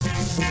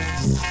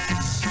规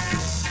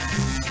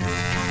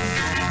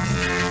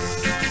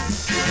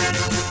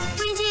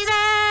一个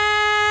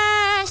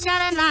少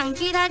年人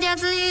期待着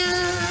自由，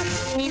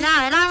年老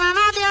的人嘛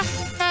骂着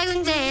在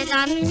阮地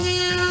担忧，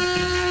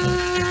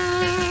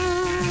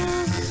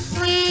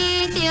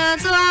为着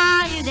怎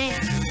样的，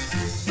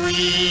为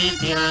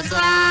着怎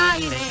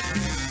样的。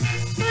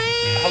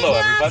Hello,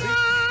 everybody.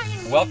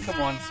 Welcome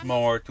once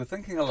more to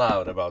Thinking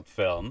Aloud about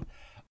film.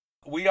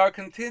 We are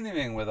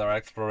continuing with our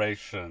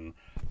exploration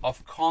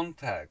of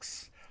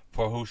context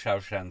for Hu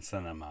Xiaoshen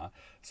cinema.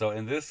 So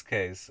in this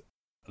case,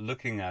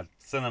 looking at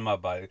cinema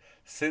by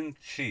Sin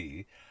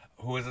Chi,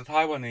 who is a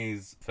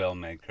Taiwanese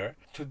filmmaker.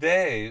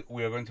 Today,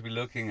 we are going to be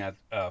looking at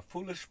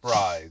Foolish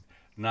Bride,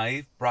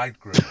 Naive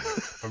Bridegroom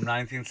from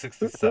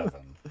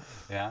 1967.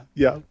 Yeah?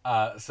 Yeah.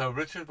 So,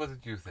 Richard, what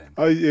did you think?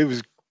 It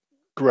was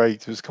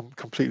great. It was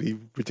completely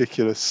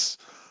ridiculous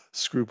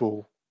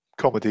screwball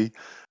comedy,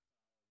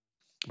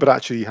 but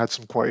actually had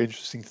some quite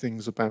interesting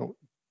things about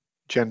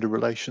gender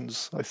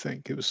relations. I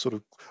think it was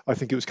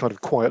kind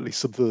of quietly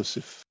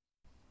subversive.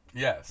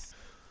 Yes.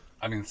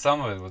 I mean, some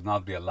of it would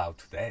not be allowed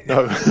today.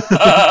 No.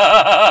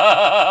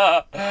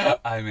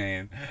 I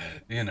mean,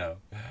 you know,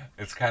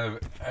 it's kind of,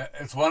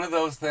 it's one of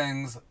those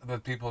things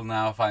that people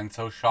now find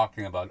so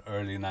shocking about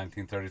early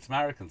 1930s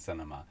American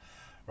cinema,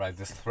 right?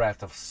 This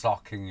threat of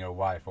socking your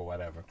wife or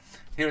whatever.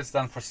 Here it's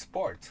done for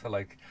sport.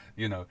 Like,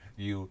 you know,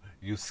 you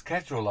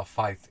schedule a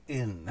fight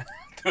in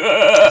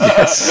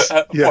Yes.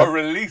 Yeah. for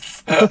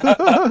release.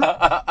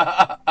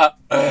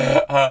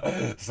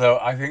 So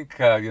I think,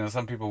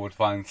 some people would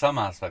find some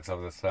aspects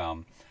of this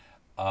film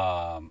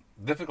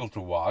difficult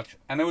to watch,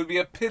 and it would be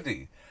a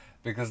pity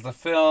because the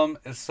film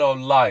is so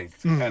light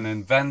and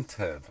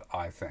inventive,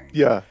 I think.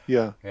 Yeah.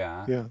 So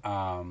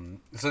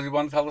do you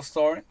want to tell the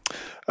story?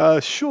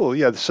 Sure.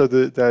 Yeah. So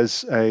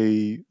there's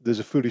a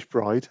foolish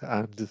bride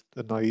and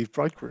a naive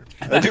bridegroom.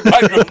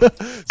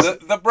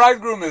 The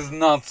bridegroom is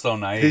not so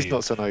naive. He's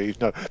not so naive.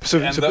 No.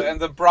 And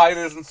the bride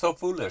isn't so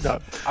foolish. No.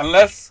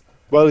 Unless.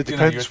 Well, it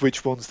depends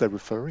which ones they're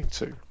referring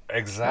to.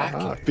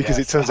 Exactly. Because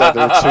yes. It turns out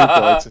there are two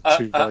brides and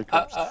two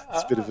bridegrooms.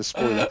 It's a bit of a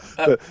spoiler.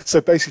 But so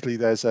basically,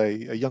 there's a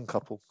young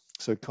couple,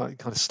 so kind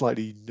of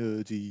slightly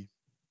nerdy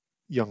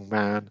young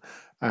man,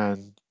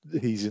 and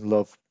he's in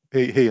love.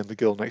 He and the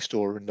girl next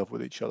door are in love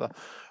with each other,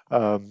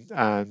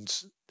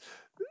 and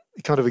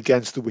kind of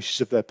against the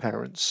wishes of their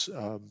parents.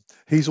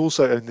 He's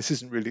also, and this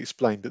isn't really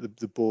explained, but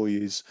the boy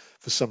is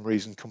for some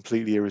reason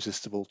completely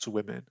irresistible to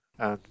women,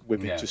 and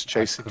women just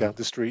chase him down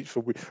the street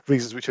for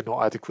reasons which are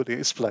not adequately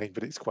explained.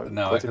 But it's quite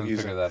I couldn't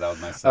amusing. figure that out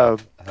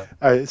myself.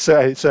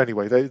 So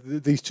anyway,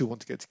 these two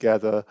want to get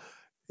together.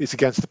 It's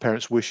against the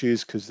parents'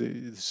 wishes because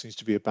there seems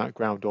to be a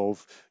background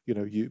of,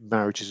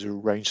 marriages are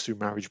arranged through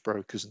marriage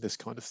brokers and this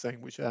kind of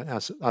thing, which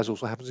as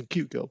also happens in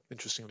Cute Girl,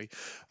 interestingly.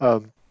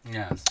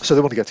 Yes. So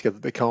they want to get together,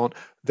 they can't.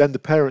 Then the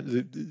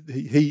parent,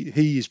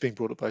 he is being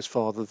brought up by his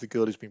father, the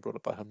girl is being brought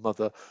up by her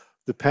mother.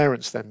 The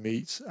parents then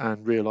meet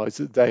and realise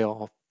that they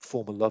are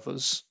former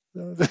lovers.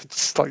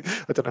 It's like,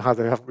 I don't know how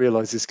they haven't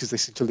realised this because they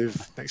seem to live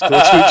next door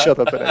to each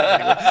other. But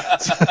anyway,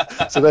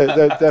 so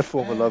they're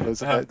former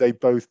lovers, and they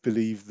both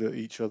believe that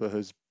each other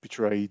has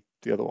betrayed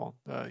the other one.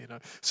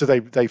 So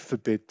they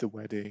forbid the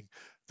wedding.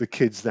 The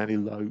kids then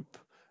elope,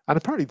 and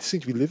apparently they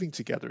seem to be living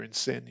together in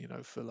sin,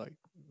 for like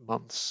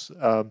months.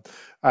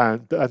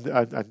 And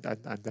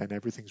then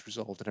everything's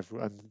resolved,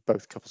 and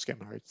both couples get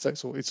married.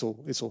 So it's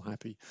all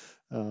happy.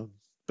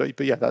 But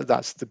yeah,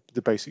 that's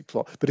the basic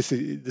plot. But it's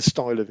the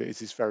style of it is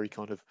this very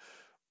kind of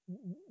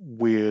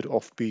weird,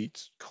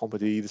 offbeat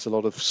comedy. There's a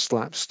lot of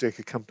slapstick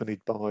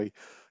accompanied by,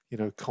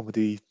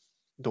 comedy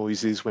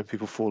noises when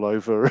people fall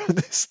over and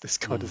this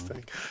kind of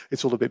thing.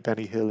 It's all a bit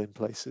Benny Hill in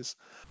places.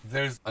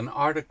 There's an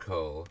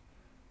article,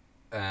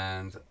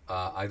 and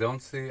I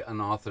don't see an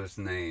author's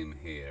name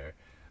here,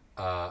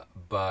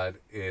 but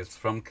it's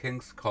from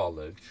King's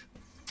College,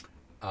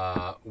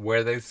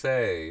 where they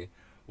say,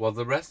 while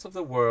the rest of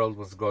the world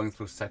was going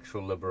through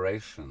sexual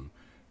liberation,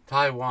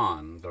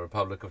 Taiwan, the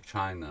Republic of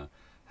China,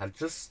 had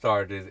just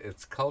started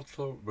its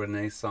cultural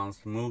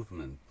renaissance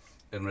movement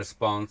in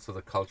response to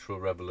the Cultural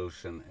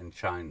Revolution in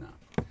China.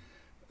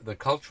 The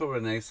Cultural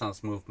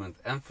Renaissance movement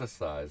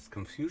emphasized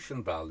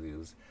Confucian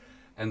values,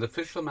 and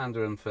official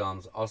Mandarin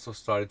films also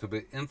started to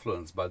be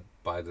influenced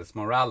by this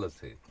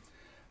morality.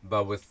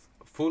 But with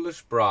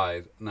Foolish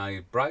Bride,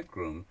 Naive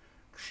Bridegroom,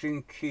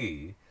 Xin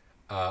Qi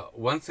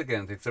once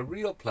again takes a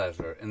real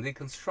pleasure in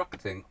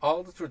deconstructing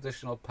all the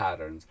traditional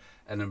patterns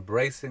and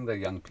embracing the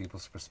young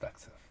people's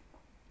perspective.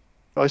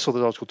 I saw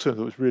that article too, and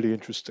it was really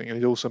interesting, and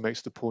it also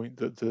makes the point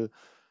that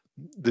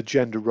the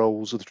gender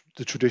roles, or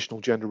the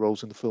traditional gender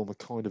roles in the film, are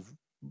kind of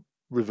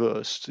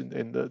reversed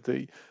in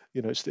that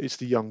it's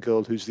the young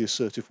girl who's the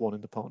assertive one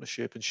in the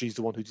partnership, and she's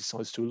the one who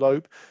decides to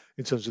elope.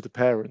 In terms of the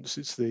parents,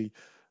 it's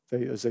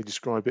as they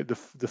describe it,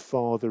 the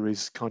father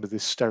is kind of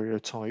this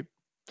stereotype,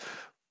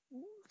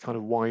 kind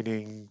of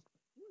whining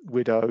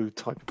widow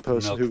type of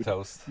person Milk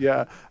toast.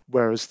 Yeah,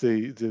 whereas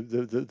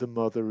the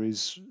mother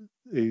is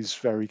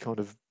very kind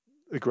of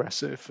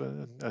aggressive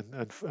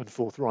and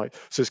forthright.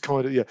 So it's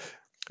kind of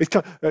It's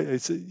kind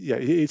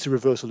it's a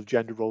reversal of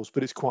gender roles,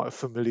 but it's quite a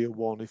familiar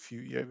one if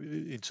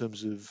in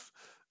terms of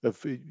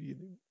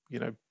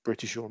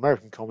British or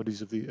American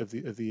comedies of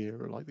the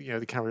era, like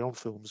the Carry On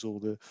films or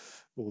the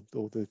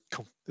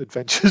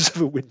Adventures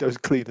of a Windows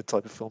Cleaner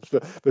type of films,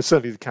 but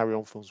certainly the Carry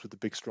On films with the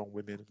big strong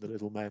women and the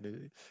little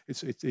men,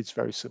 it's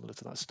very similar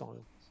to that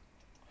style.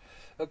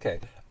 Okay,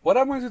 what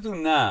I'm going to do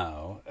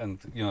now, and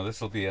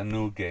this will be a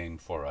new game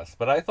for us,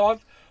 but I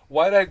thought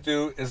what I'd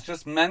do is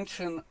just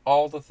mention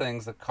all the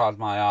things that caught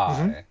my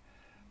eye,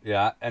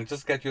 and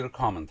just get you to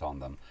comment on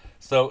them.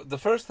 So the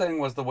first thing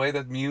was the way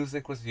that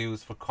music was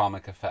used for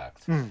comic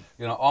effect.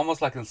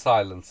 Almost like in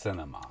silent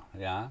cinema,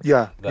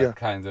 that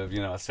kind of,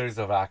 a series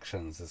of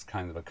actions is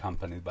kind of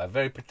accompanied by a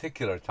very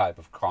particular type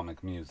of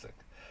comic music.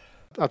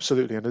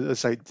 Absolutely, and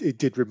as I say, it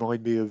did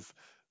remind me of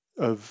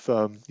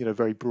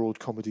very broad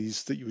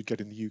comedies that you would get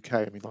in the UK.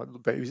 I mean,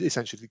 but it was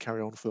essentially the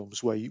Carry On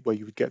films where you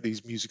would get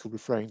these musical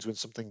refrains when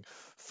something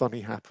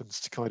funny happens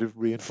to kind of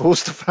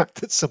reinforce the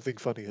fact that something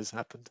funny has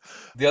happened.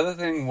 The other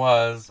thing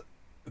was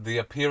the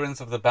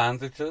appearance of the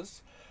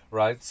bandages,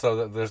 right? So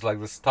that there's like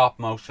the stop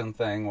motion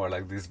thing where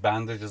like these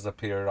bandages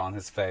appear on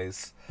his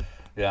face,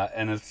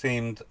 and it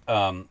seemed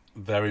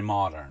very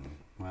modern,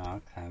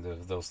 kind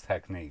of those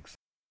techniques.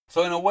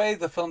 So in a way,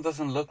 the film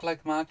doesn't look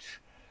like much.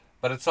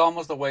 But it's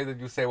almost the way that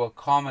you say, well,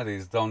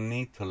 comedies don't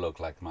need to look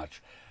like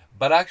much.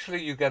 But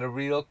actually, you get a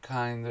real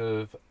kind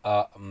of,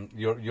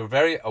 you're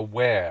very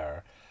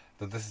aware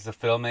that this is a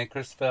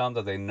filmmaker's film,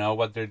 that they know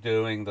what they're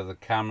doing, that the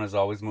camera's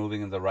always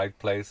moving in the right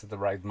place at the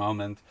right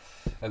moment,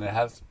 and it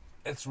has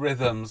its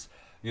rhythms,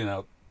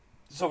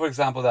 So, for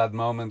example, that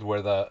moment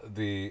where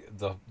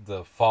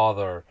the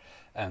father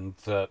and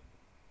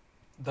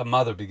the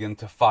mother begin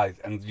to fight,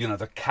 and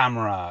the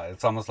camera,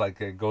 it's almost like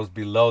it goes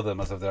below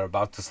them as if they're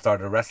about to start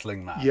a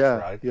wrestling match,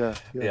 right?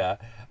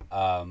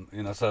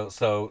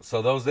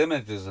 So those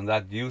images and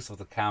that use of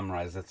the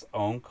camera is its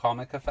own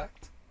comic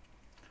effect.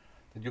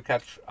 Did you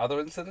catch other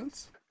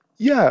incidents?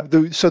 Yeah,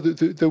 there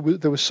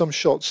were some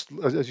shots,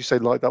 as you say,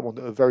 like that one,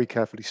 that are very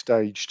carefully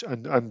staged,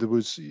 and there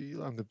was,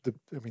 the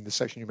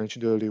section you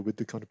mentioned earlier with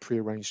the kind of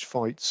prearranged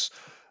fights.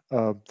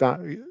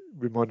 That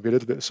reminded me a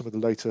little bit of some of the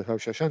later Hou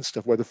Hsiao-hsian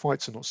stuff, where the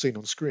fights are not seen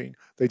on screen;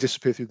 they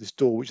disappear through this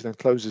door, which then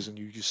closes, and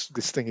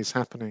this thing is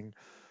happening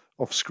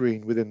off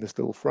screen within this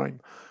little frame.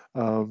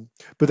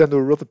 But then there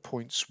were other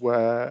points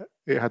where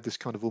it had this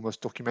kind of almost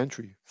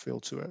documentary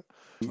feel to it.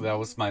 That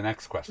was my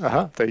next question.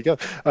 There you go.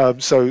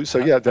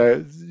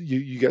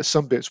 You get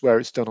some bits where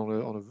it's done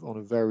on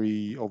a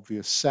very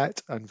obvious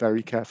set and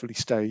very carefully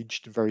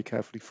staged and very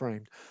carefully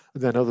framed,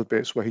 and then other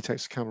bits where he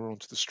takes the camera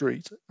onto the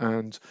street,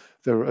 and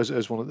there,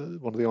 as one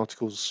of the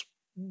articles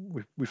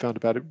we found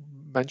about it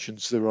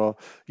mentions, there are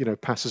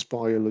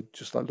passers-by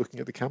just like looking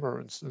at the camera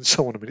and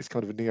so on. I mean, it's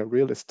kind of a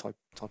neo-realist type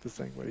of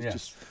thing where he's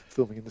just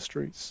filming in the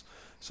streets.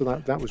 So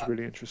that was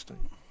really interesting.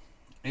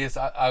 Yes,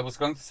 I was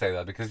going to say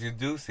that, because you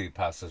do see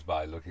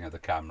passers-by looking at the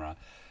camera,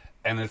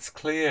 and it's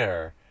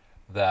clear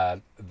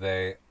that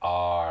they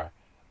are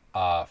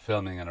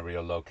filming in a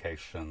real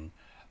location,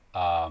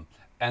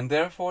 and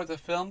therefore the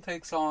film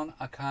takes on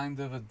a kind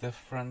of a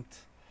different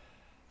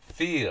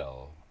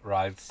feel,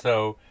 right?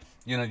 So,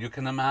 you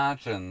can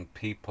imagine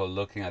people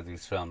looking at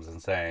these films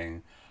and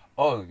saying,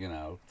 oh,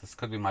 this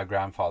could be my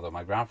grandfather.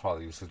 My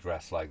grandfather used to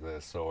dress like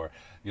this, or,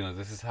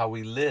 this is how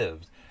we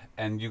lived.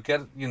 And you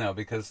get,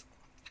 because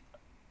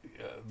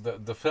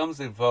the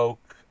films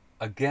evoke,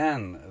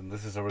 again, and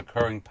this is a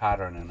recurring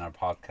pattern in our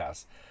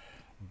podcast,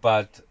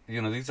 but,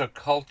 these are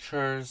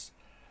cultures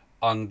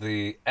on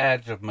the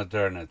edge of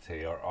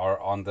modernity, or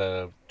on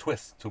the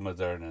twist to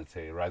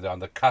modernity, right? On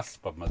the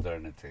cusp of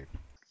modernity.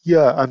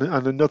 Yeah,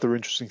 and another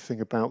interesting thing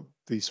about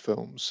these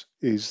films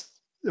is,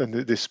 and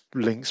this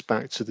links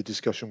back to the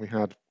discussion we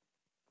had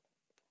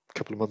a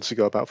couple of months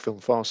ago about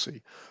film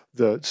Farsi,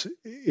 that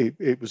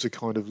it was a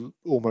kind of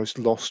almost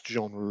lost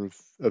genre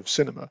of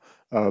cinema.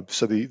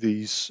 So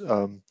these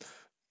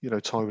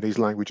Taiwanese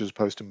language as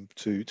opposed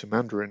to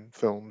Mandarin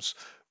films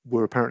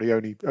were apparently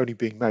only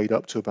being made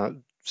up to about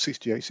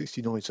 68,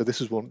 69. So this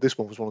one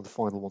was one of the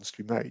final ones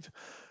to be made,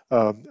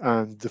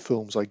 and the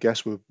films, I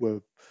guess,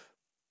 were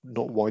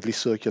not widely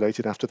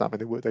circulated after that. I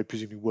mean, they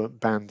presumably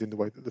weren't banned in the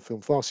way that the film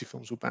Farsi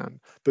films were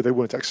banned, but they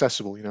weren't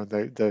accessible.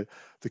 The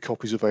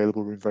copies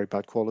available were in very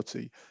bad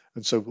quality,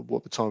 and so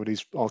what the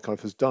Taiwanese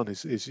archive has done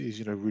is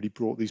really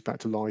brought these back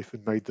to life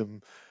and made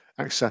them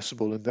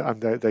accessible,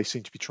 and they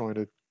seem to be trying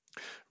to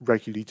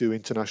regularly do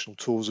international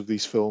tours of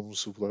these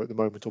films, although at the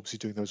moment obviously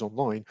doing those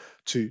online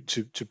to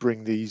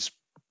bring these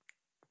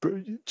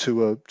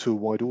to a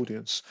wide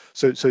audience.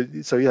 So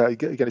yeah,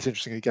 again, it's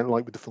interesting, again,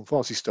 like with the film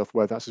Farsi stuff,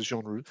 where that's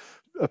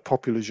a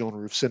popular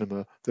genre of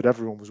cinema that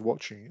everyone was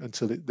watching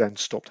until it then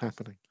stopped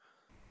happening.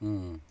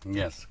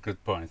 Yes,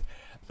 good point.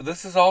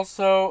 This is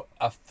also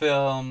a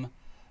film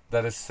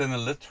that is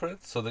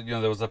cine-literate, so that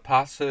there was a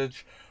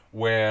passage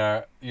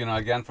where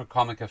again, for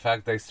comic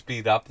effect, they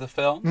speed up the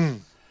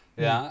film,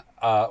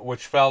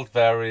 which felt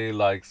very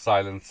like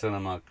silent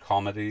cinema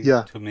comedy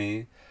to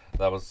me.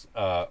 That was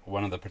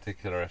one of the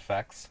particular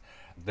effects.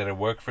 Did it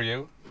work for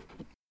you?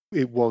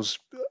 It was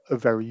a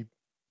very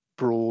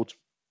broad,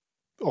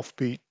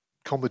 offbeat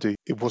comedy.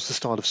 It was the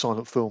style of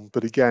silent film,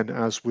 but again,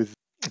 as with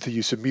the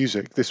use of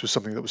music, this was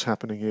something that was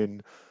happening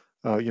in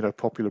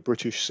popular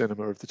British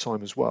cinema of the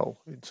time as well,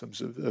 in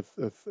terms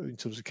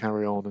of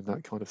Carry On and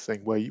that kind of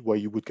thing, where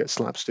you would get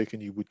slapstick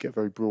and you would get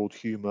very broad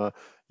humour,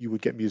 you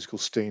would get musical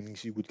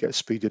stings, you would get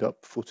speeded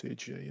up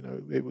footage.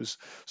 It was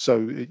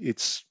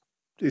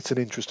it's an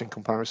interesting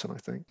comparison, I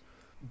think.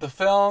 The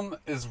film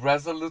is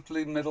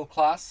resolutely middle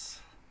class.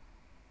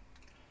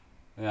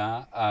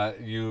 Yeah, I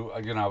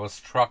was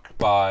struck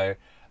by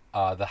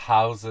the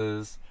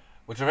houses,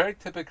 which are very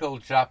typical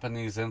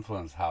Japanese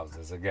influence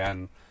houses.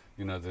 Again,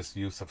 this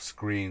use of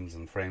screens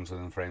and frames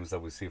within frames that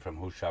we see from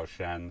Hu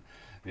Xiaoshen,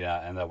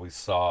 yeah, and that we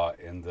saw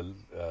in the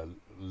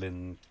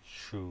Lin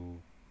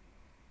Chu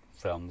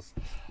films,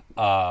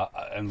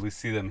 and we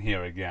see them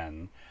here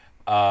again.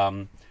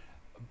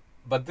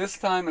 But this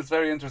time it's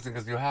very interesting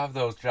because you have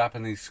those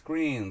Japanese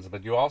screens,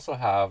 but you also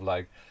have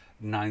like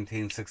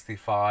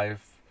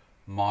 1965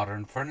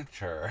 modern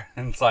furniture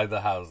inside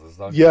the houses,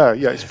 don't you? Yeah,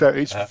 it's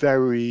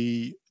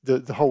very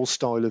the whole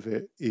style of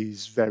it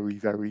is very,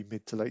 very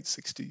mid to late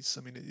 60s.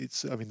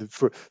 I mean,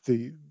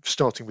 the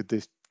starting with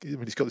this. I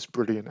mean, it's got this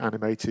brilliant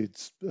animated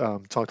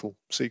title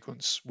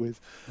sequence with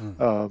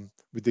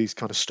these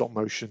kind of stop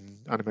motion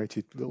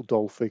animated little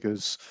doll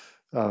figures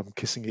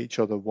kissing each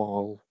other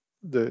while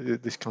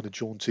this kind of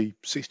jaunty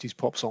 60s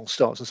pop song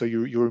starts, and so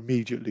you're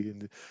immediately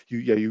in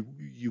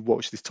you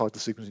watch this title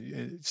sequence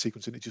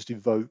and it just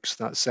evokes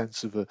that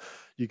sense of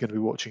you're going to be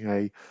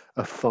watching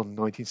a fun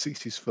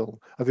 1960s film.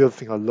 And the other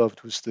thing I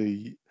loved was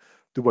the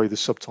way the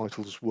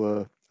subtitles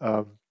were.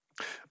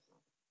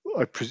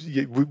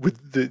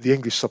 With the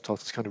English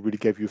subtitles kind of really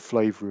gave you a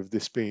flavour of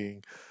this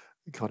being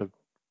kind of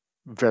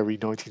very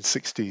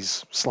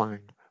 1960s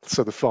slang.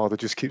 So the father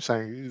just keeps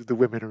saying the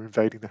women are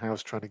invading the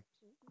house trying to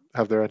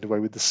have their end away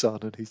with the son,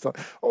 and he's like,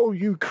 "Oh,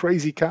 you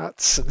crazy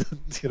cats!" and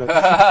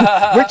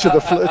which of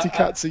the flirty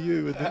cats are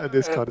you? And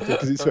this kind of thing,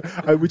 because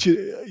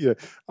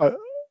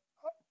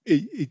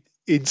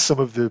in some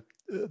of the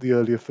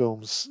earlier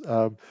films,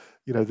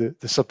 the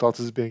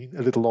subtitles are being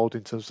a little odd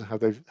in terms of how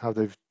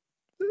they've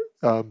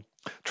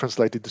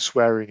translated the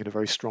swearing in a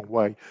very strong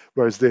way,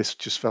 whereas this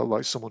just felt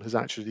like someone has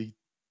actually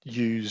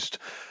used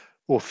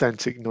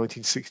authentic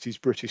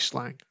 1960s British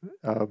slang,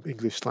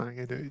 English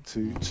slang,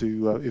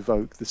 to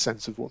evoke the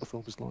sense of what the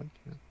film was like.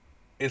 Yeah.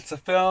 It's a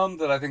film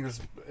that I think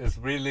is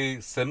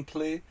really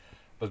simply,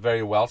 but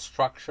very well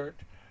structured,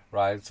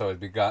 right? So it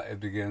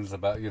begins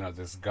about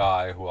this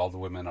guy who all the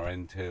women are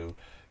into,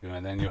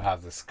 and then you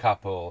have this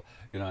couple,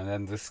 and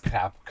then this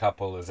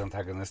couple is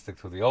antagonistic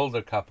to the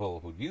older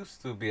couple who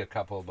used to be a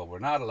couple but were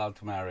not allowed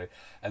to marry,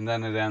 and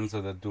then it ends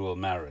with a dual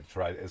marriage,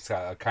 right? It's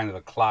a kind of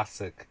a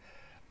classic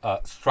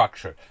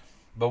structure.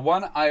 But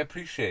one I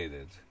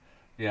appreciated,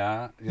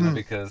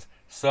 because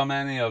so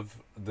many of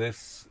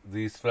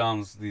these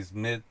films, these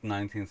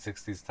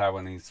mid-1960s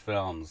Taiwanese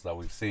films that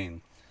we've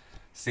seen,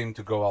 seem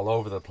to go all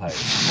over the place.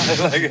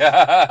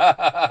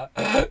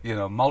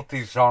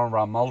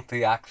 Multi-genre,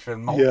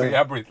 multi-action,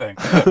 multi-everything.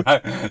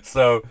 Right?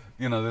 So,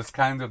 this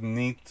kind of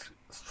neat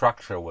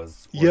structure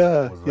was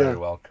very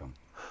welcome.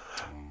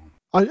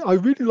 I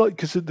really like,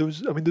 because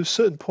there's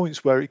certain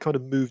points where it kind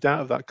of moved out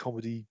of that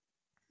comedy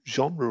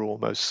genre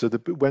almost. So the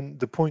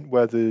point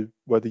where the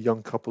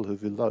young couple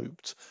have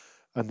eloped,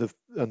 and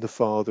the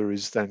father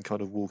is then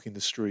kind of walking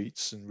the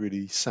streets and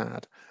really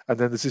sad, and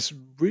then there's this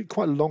really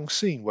quite long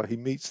scene where he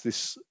meets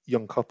this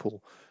young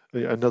couple,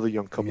 another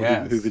young couple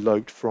who've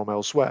eloped from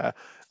elsewhere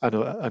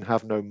and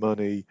have no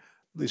money.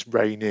 It's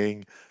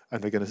raining,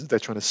 and they're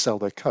trying to sell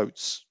their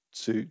coats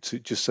to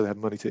just so they have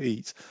money to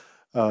eat.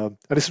 And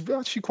it's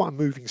actually quite a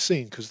moving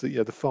scene, because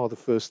the father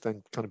first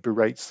then kind of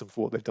berates them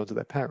for what they've done to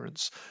their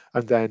parents,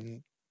 and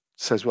then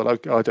says, "Well, I'll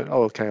buy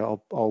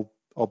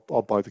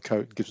the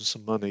coat," and gives them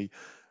some money,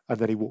 and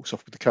then he walks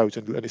off with the coat,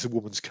 and it's a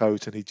woman's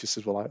coat, and he just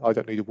says, "Well, I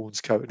don't need a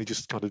woman's coat," and he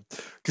just kind of,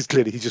 because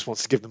clearly he just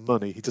wants to give them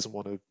money, he doesn't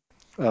want to.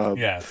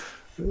 Yes.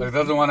 He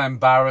doesn't want to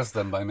embarrass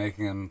them by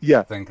making them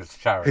think it's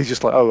charity. He's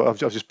just like, "Oh, I've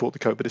just bought the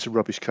coat, but it's a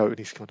rubbish coat," and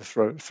he kind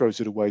of throws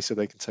it away so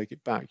they can take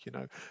it back,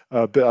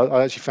 But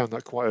I actually found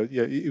that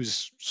it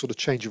was sort of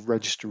change of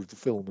register of the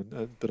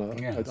film, but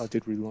I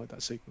did really like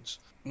that sequence.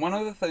 One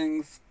of the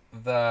things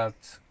that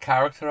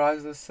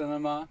characterizes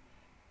cinema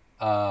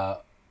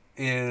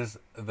is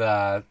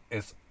that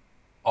it's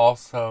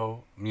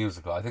also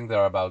musical. I think there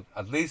are about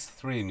at least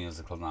 3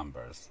 musical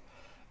numbers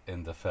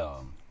in the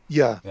film.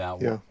 Yeah.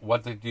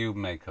 What did you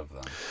make of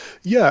them?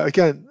 Yeah,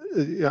 again,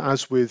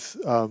 as with,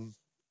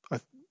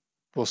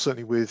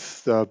 certainly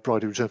with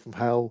Bride of Return from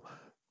Hell,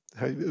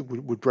 it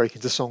would break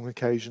into song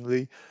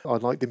occasionally. I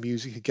like the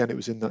music. Again, it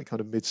was in that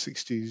kind of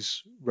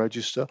mid-60s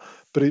register.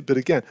 But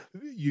again,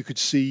 you could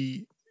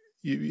see,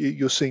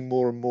 you're seeing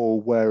more and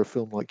more where a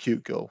film like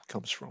Cute Girl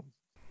comes from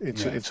in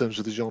terms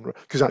of the genre.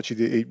 Because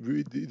actually,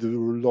 there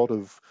were a lot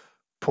of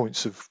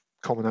points of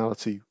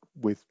commonality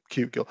with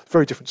Cute Girl.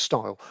 Very different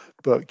style,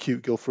 but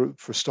Cute Girl, for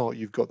a start,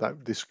 you've got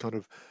this kind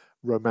of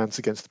romance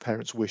against the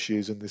parents'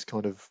 wishes and this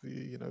kind of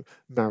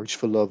marriage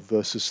for love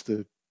versus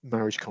the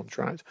marriage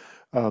contract,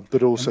 but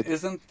And also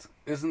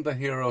isn't the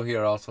hero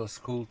here also a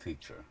school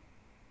teacher?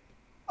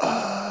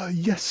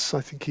 yes,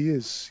 I think he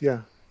is.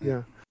 Yeah, Yeah.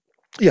 yeah.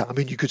 Yeah, I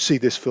mean, you could see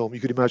this film. You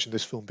could imagine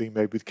this film being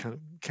made with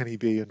Kenny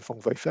B and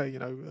Fong Wei Fei.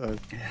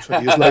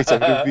 20 years later,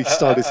 it would be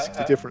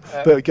stylistically different.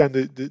 But again,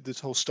 this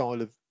whole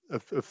style of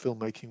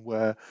filmmaking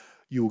where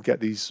you will get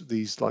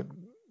these like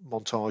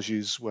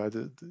montages where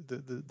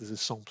there's a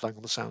song playing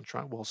on the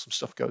soundtrack while some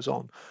stuff goes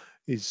on,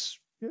 is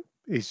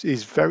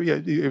is very.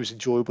 It was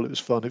enjoyable. It was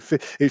fun. It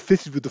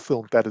fitted with the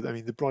film better. I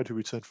mean, The Bride Who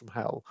Returned from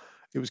Hell.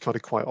 It was kind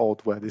of quite odd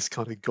where this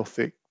kind of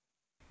gothic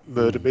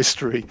murder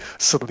mystery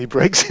suddenly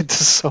breaks into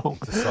song.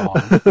 The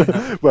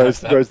song.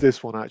 whereas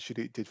this one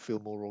actually it did feel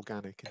more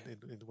organic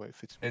in the way it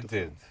fits. It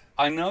did.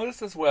 I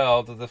noticed as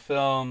well that the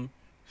film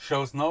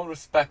shows no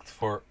respect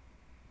for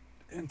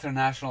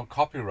international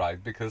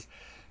copyright because,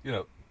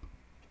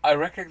 I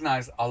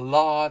recognize a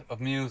lot of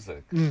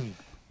music,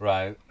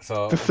 right?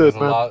 So The there's third a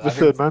man, lot. the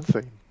third man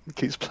thing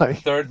keeps playing.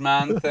 Third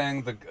Man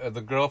thing,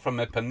 the girl from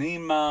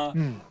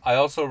Ipanema. I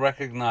also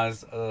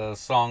recognize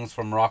songs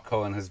from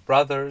Rocco and his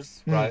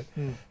brothers, right?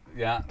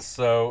 Yeah.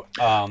 So,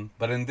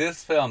 but in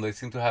this film, they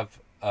seem to have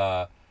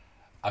a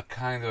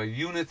kind of a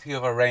unity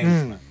of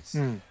arrangements,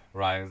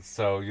 right?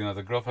 So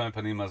the girl from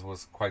Ipanema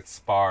was quite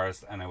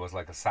sparse, and it was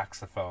like a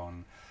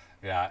saxophone,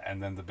 yeah.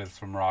 And then the bits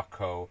from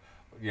Rocco,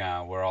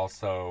 yeah, were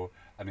also.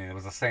 I mean, it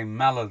was the same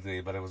melody,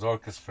 but it was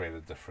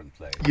orchestrated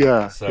differently.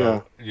 Yeah.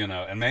 So,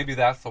 and maybe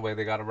that's the way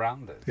they got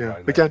around it. Yeah.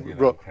 Right? Again,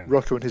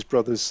 Rocco and his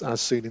brothers,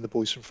 as seen in The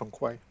Boys from Feng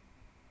Kuei.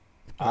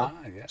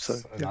 Yes. So,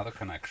 another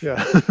connection.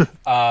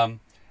 Yeah.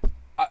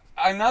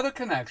 Another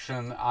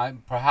connection,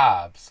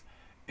 perhaps,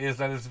 is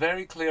that it's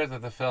very clear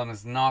that the film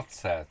is not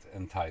set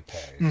in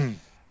Taipei.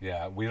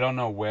 Yeah, we don't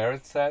know where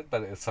it's set,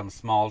 but it's some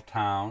small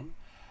town.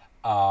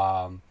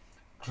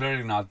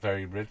 Clearly not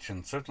very rich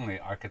and certainly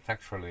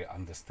architecturally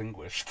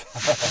undistinguished.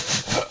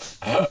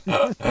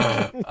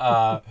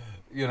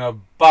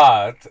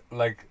 But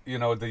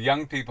the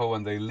young people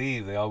when they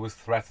leave, they always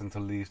threaten to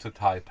leave to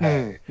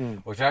Taipei,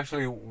 which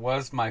actually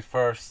was my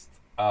first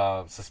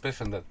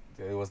suspicion that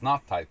it was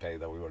not Taipei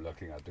that we were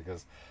looking at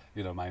because,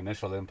 my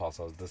initial impulse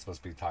was this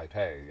must be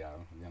Taipei,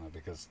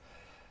 because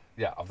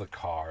of the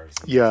cars.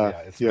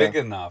 It's big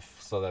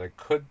enough so that it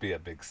could be a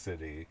big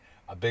city.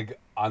 A big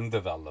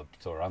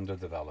undeveloped or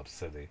underdeveloped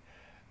city,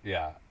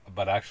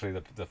 but actually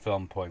the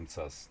film points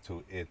us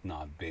to it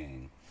not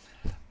being,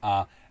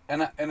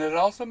 and it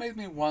also made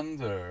me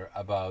wonder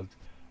about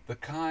the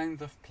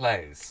kind of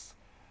place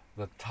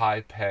that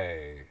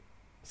Taipei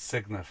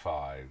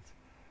signified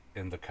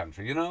in the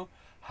country.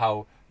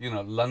 How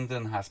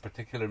London has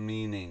particular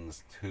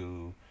meanings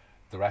to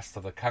the rest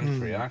of the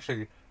country, and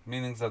actually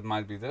meanings that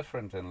might be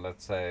different in,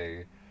 let's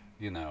say,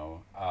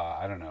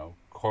 I don't know,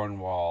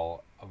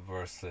 Cornwall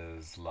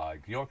versus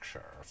like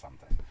Yorkshire or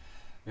something,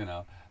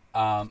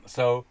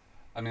 so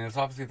I mean it's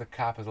obviously the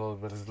capital,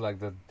 but it's like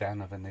the den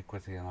of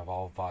iniquity and of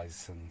all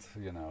vice, and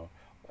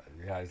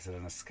is it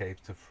an escape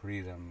to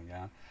freedom?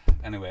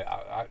 Anyway,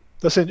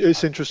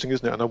 it's interesting,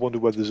 isn't it? And I wonder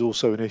whether there's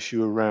also an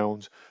issue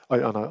around,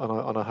 and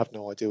I have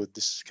no idea whether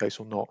this is the case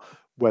or not,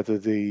 whether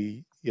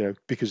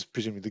because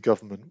presumably the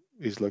government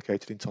is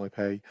located in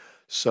Taipei,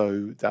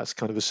 so that's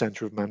kind of a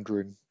center of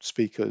Mandarin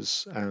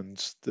speakers, and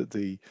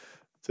the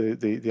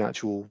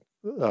actual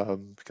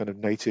kind of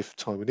native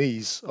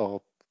Taiwanese are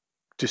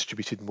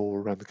distributed more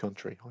around the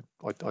country.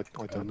 I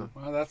don't know.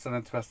 Well, that's an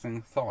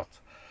interesting thought.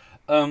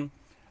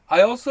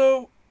 I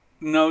also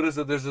noticed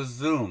that there's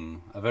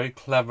a very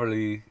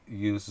cleverly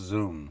used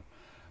zoom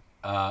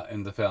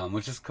in the film,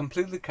 which is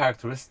completely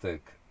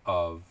characteristic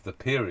of the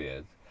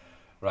period,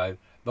 right?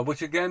 But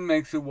which again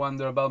makes you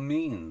wonder about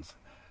means.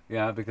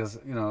 Yeah, because,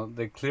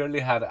 they clearly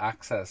had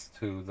access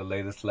to the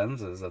latest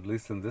lenses, at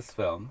least in this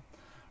film,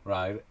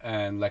 right?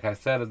 And like I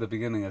said at the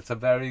beginning, it's a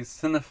very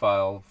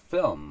cinephile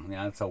film.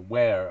 It's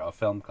aware of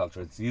film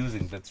culture. It's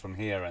using bits from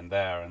here and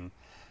there and,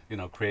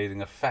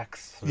 creating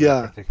effects through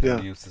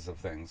particular uses of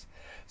things.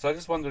 So I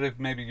just wondered if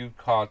maybe you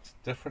caught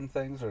different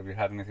things or if you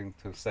had anything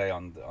to say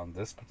on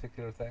this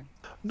particular thing.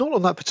 Not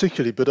on that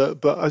particularly,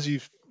 but as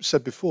you've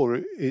said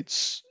before,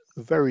 it's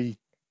a very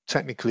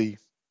technically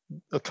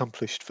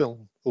accomplished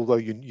film, although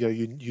you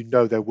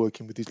know they're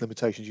working with these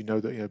limitations.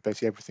 That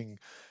basically everything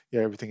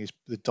is,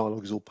 the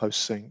dialogue is all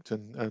post synced,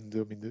 and I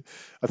mean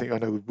I think I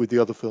know with the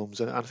other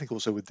films, and I think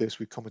also with this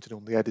we commented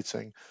on the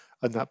editing,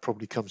 and that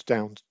probably comes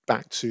down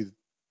back to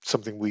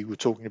something we were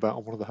talking about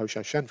on one of the Ho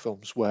Shao Shen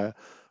films, where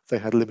they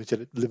had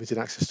limited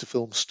access to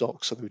film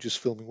stock, so they were just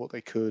filming what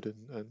they could,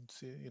 and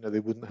they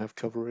wouldn't have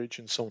coverage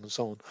and so on and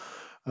so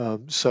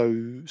on.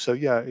 So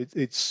yeah,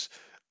 it's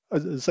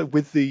so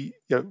with the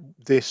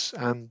this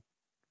and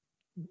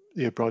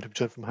Bride Who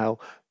Returned from Hell,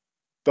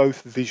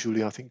 both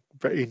visually I think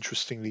very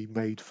interestingly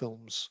made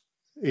films.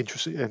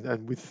 Interesting,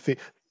 and with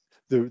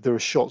there are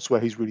shots where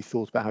he's really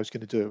thought about how he's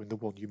going to do it, and the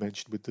one you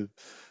mentioned with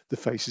the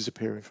faces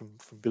appearing from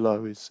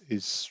below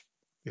is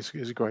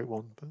a great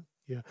one. But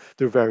yeah.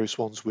 There are various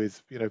ones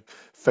with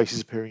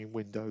faces appearing in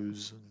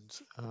windows,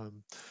 and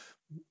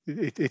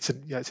it's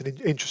an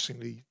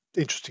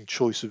interesting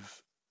choice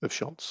of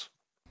shots.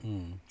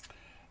 Mm.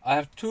 I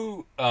have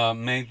two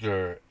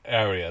major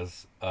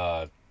areas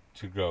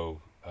to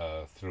go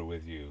through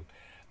with you.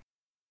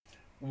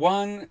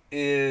 One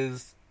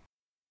is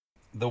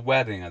the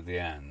wedding at the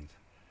end,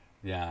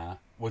 yeah,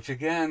 which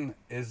again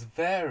is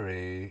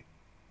very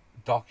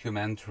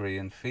documentary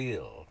in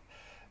feel.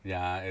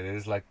 Yeah, it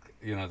is like,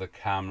 the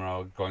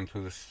camera going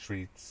through the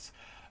streets.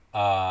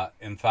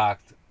 In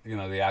fact,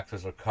 the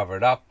actors are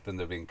covered up and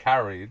they're being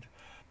carried.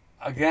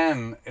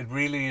 Again, it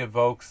really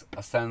evokes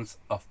a sense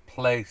of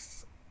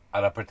place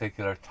at a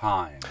particular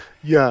time.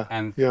 Yeah,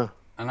 And yeah.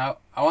 and I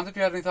wonder if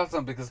you had any thoughts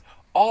on it, because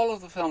all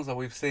of the films that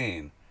we've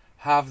seen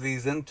have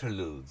these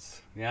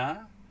interludes,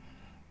 yeah?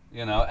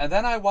 And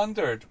then I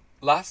wondered,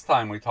 last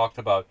time we talked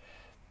about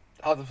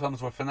how the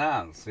films were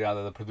financed, that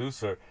the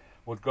producer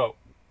would go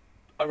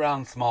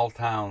around small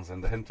towns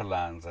in the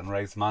hinterlands and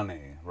raise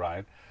money,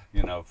 right?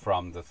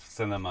 From the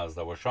cinemas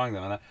that were showing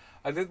them. And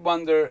I did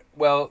wonder,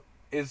 well,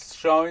 is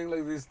showing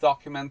like these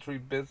documentary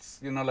bits,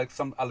 like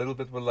a little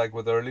bit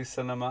with early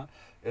cinema,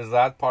 is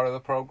that part of the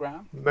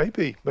program?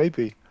 Maybe.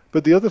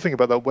 But the other thing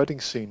about that wedding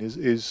scene is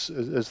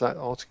as that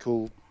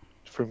article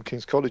from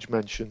King's College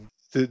mentioned,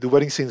 the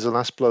wedding scene is the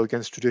last blow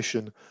against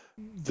tradition.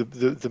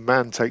 The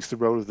man takes the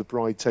role of the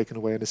bride, taken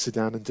away in a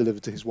sedan and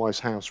delivered to his wife's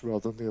house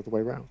rather than the other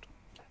way around.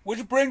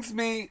 Which brings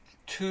me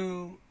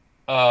to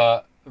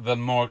the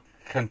more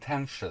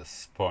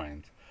contentious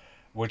point,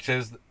 which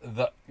is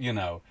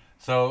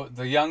so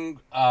the young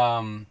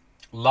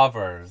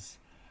lovers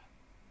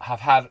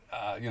have had,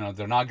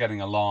 they're not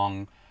getting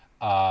along.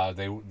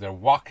 They're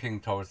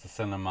walking towards the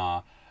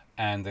cinema,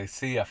 and they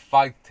see a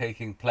fight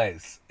taking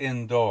place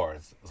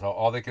indoors. So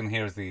all they can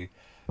hear is the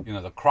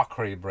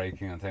crockery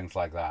breaking and things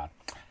like that.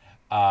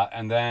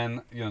 And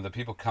then the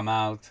people come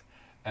out,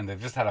 and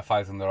they've just had a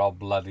fight, and they're all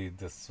bloodied.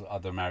 This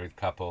other married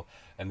couple,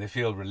 and they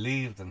feel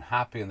relieved and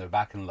happy, and they're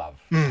back in love.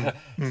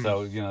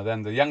 So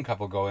then the young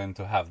couple go in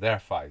to have their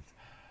fight.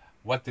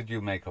 What did you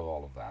make of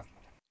all of that?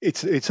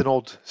 It's an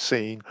odd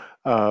scene,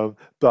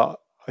 but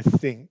I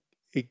think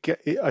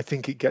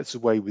it gets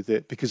away with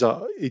it because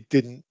it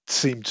didn't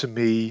seem to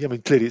me. I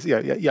mean, clearly, it's,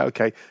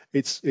 okay.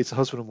 It's a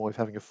husband and wife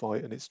having a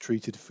fight, and it's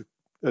treated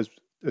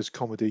as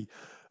comedy,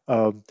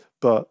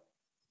 but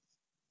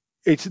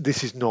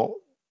this is not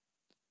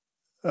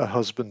a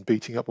husband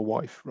beating up a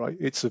wife, right?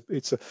 It's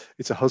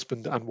a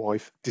husband and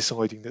wife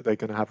deciding that they're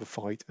going to have a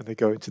fight, and they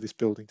go into this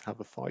building to have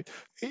a fight.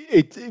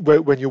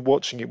 When you're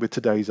watching it with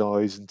today's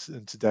eyes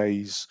and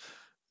today's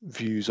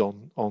views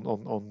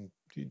on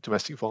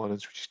domestic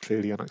violence, which is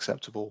clearly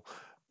unacceptable,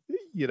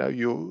 you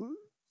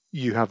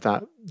have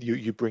that,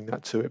 you bring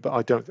that to it. But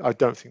I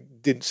don't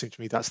think, didn't seem to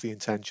me that's the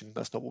intention.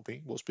 That's not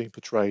what's being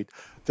portrayed.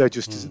 They're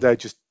just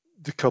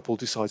the couple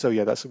decides, oh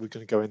yeah, that's we're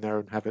going to go in there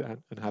and have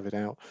it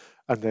out,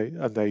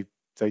 and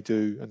they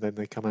do, and then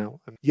they come out.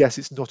 And yes,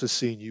 it's not a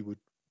scene you would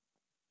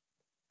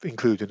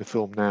include in a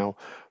film now,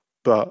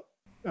 but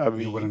I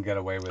mean, you wouldn't get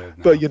away with it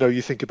now. But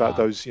you think about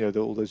those,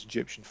 all those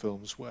Egyptian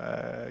films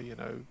where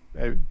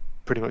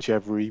pretty much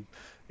every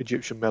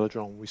Egyptian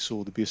melodrama we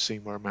saw, there'd be a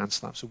scene where a man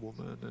slaps a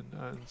woman,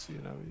 and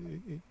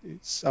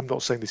it's. I'm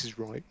not saying this is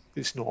right.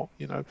 It's not.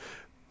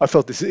 I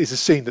felt this is a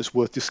scene that's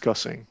worth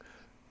discussing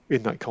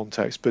in that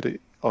context, but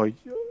I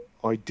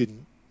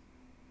didn't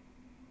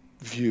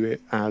view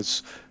it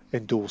as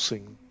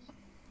endorsing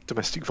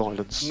domestic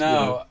violence.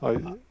 No.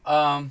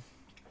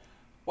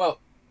 Well,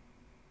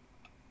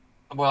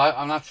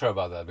 I'm not sure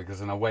about that,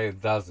 because in a way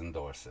it does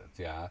endorse it.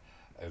 Yeah,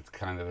 it's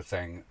kind of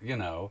saying,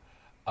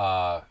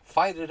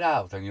 fight it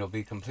out and you'll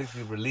be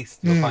completely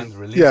released. You'll find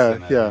release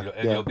in it,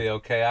 and you'll be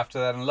okay after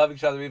that and love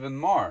each other even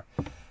more.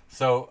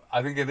 So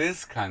I think it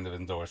is kind of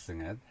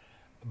endorsing it.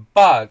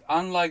 But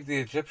unlike the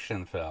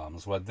Egyptian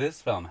films, what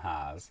this film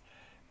has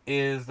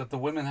is that the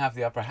women have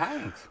the upper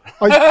hand.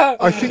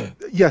 I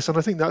think yes, and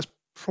I think that's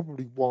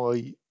probably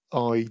why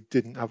I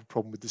didn't have a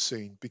problem with the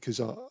scene, because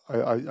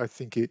I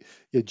think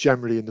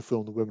generally in the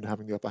film the women are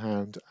having the upper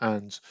hand,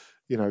 and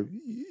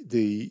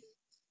they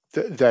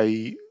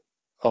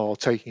are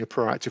taking a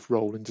proactive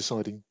role in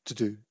deciding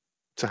to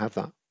have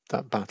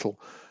that battle.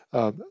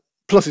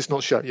 Plus it's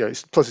not shown.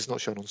 It's not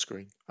shown on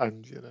screen,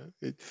 and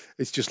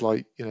it's just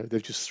like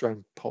they've just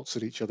thrown pots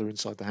at each other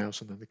inside the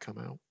house and then they come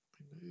out.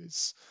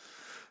 It's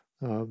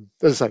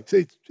as I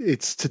say,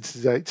 it's to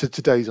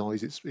today's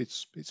eyes,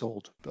 it's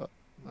odd, but.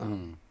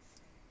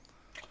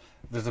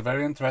 There's a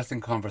very interesting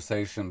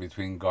conversation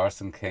between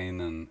Garson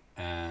Kanin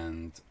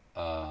and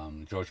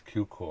George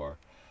Cukor.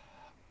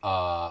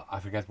 I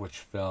forget which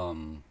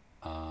film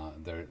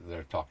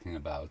they're talking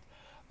about.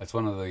 It's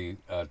one of the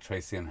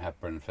Tracy and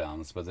Hepburn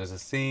films, but there's a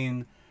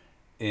scene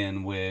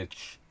in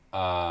which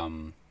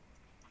Spencer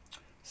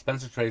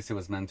Tracy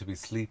was meant to be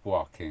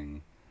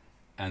sleepwalking,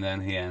 and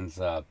then he ends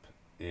up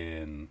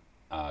in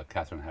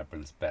Katharine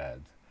Hepburn's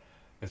bed.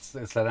 It's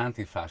that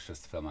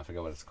anti-fascist film. I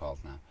forget what it's called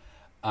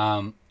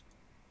now.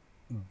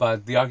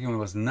 But the argument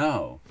was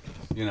no.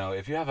 You know,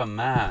 if you have a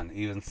man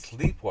even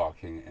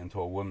sleepwalking into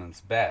a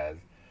woman's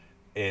bed,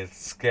 it's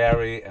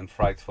scary and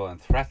frightful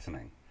and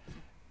threatening.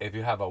 If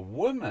you have a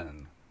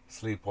woman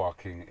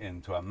sleepwalking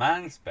into a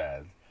man's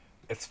bed,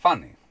 it's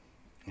funny.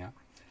 Yeah.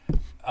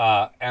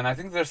 And I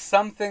think there's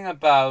something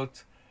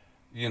about,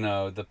 you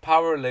know, the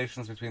power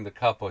relations between the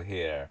couple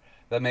here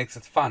that makes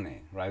it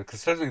funny, right?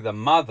 Because certainly the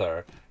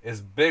mother is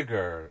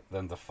bigger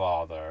than the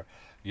father.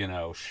 You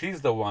know,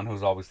 she's the one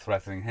who's always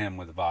threatening him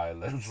with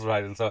violence,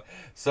 right? And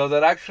so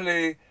that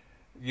actually,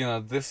 you know,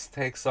 this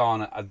takes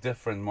on a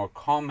different, more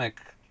comic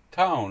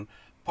tone,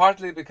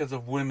 partly because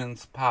of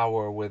women's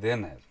power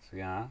within it,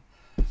 yeah?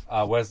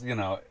 Whereas, you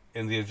know,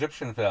 in the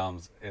Egyptian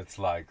films, it's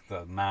like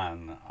the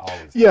man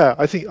always... Yeah,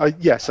 I think, I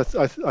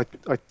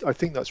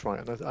think that's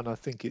right. And I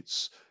think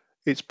it's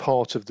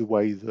part of the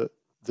way that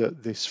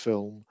this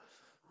film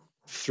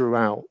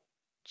throughout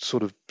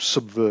sort of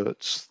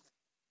subverts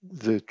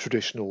the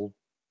traditional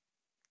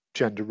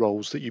gender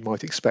roles that you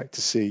might expect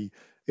to see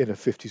in a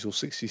 50s or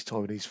 60s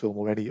Taiwanese film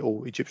or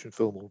Egyptian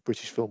film or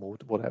British film or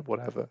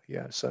whatever.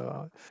 Yeah,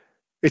 so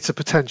it's a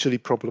potentially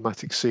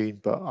problematic scene,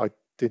 but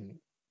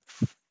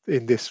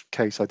in this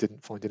case I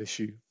didn't find an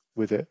issue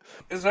with it.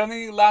 Is there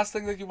any last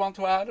thing that you want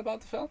to add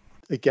about the film?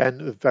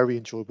 Again, a very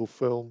enjoyable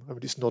film. I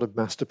mean, it's not a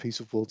masterpiece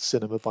of world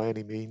cinema by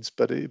any means,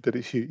 but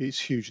it's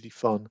hugely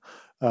fun.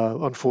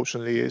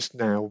 Unfortunately, it's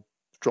now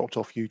dropped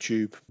off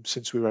YouTube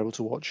since we were able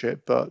to watch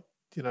it, but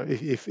you know,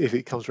 if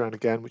it comes around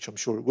again, which I'm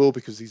sure it will,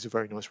 because these are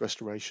very nice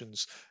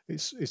restorations,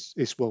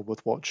 it's well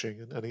worth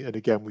watching. And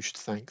again, we should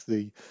thank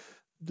the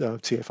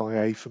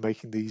TFIA for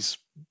making these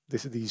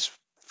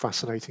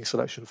fascinating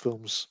selection of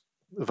films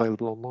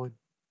available online.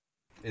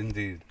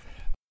 Indeed,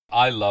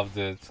 I loved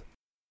it,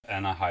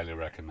 and I highly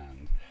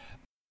recommend.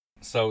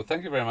 So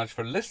thank you very much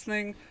for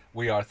listening.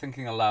 We are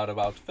thinking aloud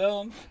about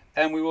film,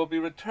 and we will be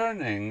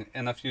returning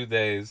in a few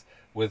days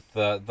with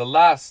the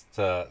last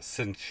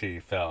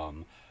Sinchi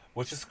film,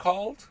 which is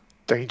called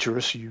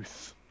Dangerous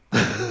Youth.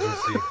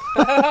 Dangerous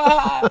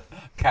Youth.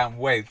 Can't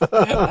wait.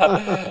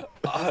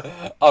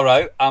 All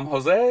right, I'm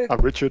Jose.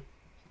 I'm Richard.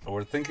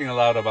 We're thinking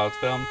aloud about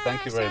film.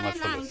 Thank you very much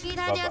for listening.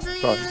 Bye-bye.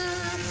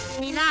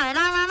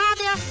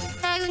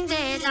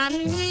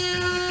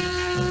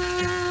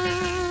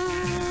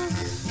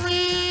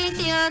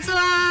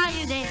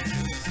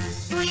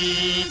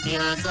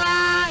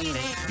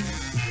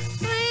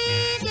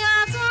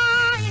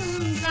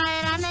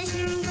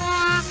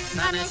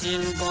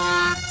 Bye.